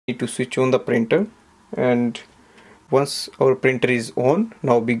need to switch on the printer, and once our printer is on,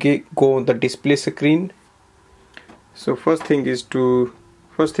 now we go on the display screen. So first thing is to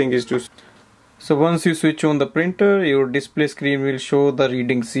so once you switch on the printer, your display screen will show the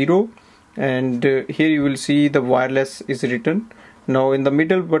reading 0, and here you will see the wireless is written. Now in the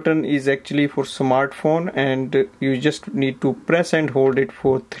middle button is actually for smartphone, and you just need to press and hold it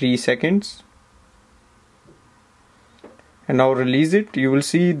for 3 seconds. And now release it. You will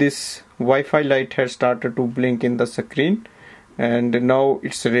see this Wi-Fi light has started to blink in the screen, and now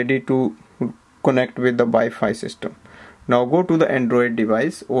it's ready to connect with the Wi-Fi system. Now go to the Android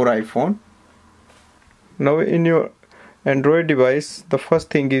device or iPhone. Now in your Android device, the first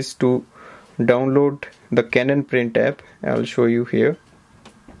thing is to download the Canon Print app. I'll show you here.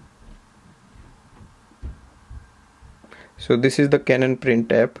 So this is the Canon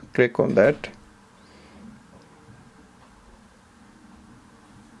Print app. Click on that.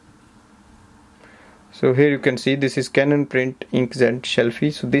 So here you can see this is Canon Print Inkjet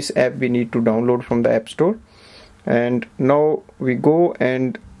Selfie. So this app we need to download from the App Store. And now we go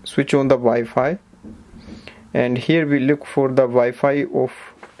and switch on the Wi-Fi. And here we look for the Wi-Fi of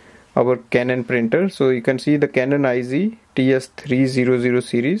our Canon printer. So you can see the Canon IZ TS3350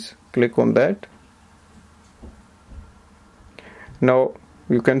 series. Click on that. Now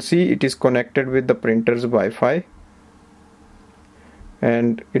you can see it is connected with the printer's Wi-Fi,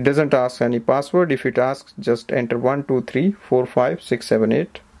 and it doesn't ask any password. If it asks, just enter 1 2 3 4 5 6 7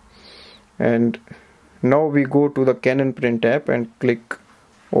 8. And now we go to the Canon Print app and click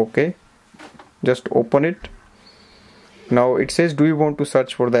OK. Just open it. Now it says, do you want to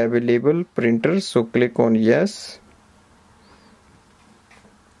search for the available printers? So click on yes.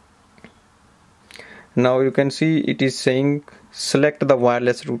 Now you can see it is saying select the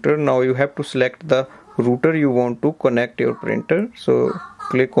wireless router. Now you have to select the router you want to connect your printer. So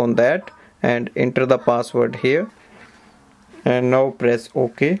click on that and enter the password here, and now press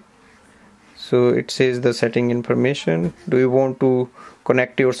OK. So it says the setting information. Do you want to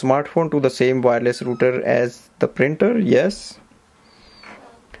connect your smartphone to the same wireless router as the printer? Yes.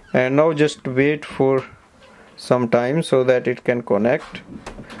 And now just wait for some time so that it can connect.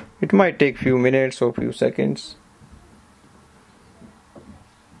 It might take few minutes or few seconds.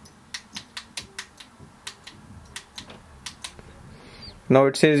 Now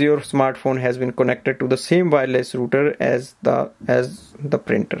it says your smartphone has been connected to the same wireless router as the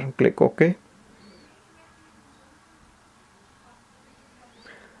printer. Click OK.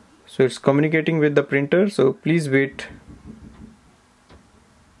 So it's communicating with the printer, so please wait.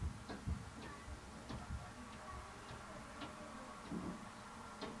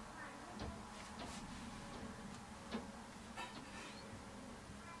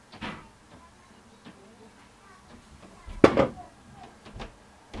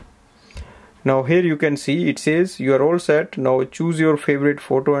 Now here you can see it says you are all set. Now choose your favorite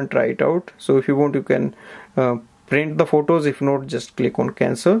photo and try it out. So if you want, you can print the photos. If not, just click on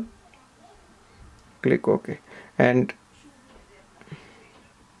cancel. Click OK, and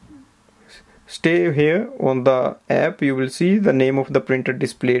stay here on the app. You will see the name of the printer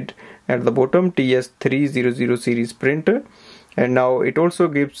displayed at the bottom, TS3350 series printer. And now it also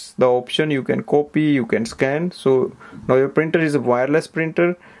gives the option you can copy, you can scan. So now your printer is a wireless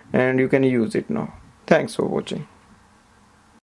printer and you can use it now. Thanks for watching.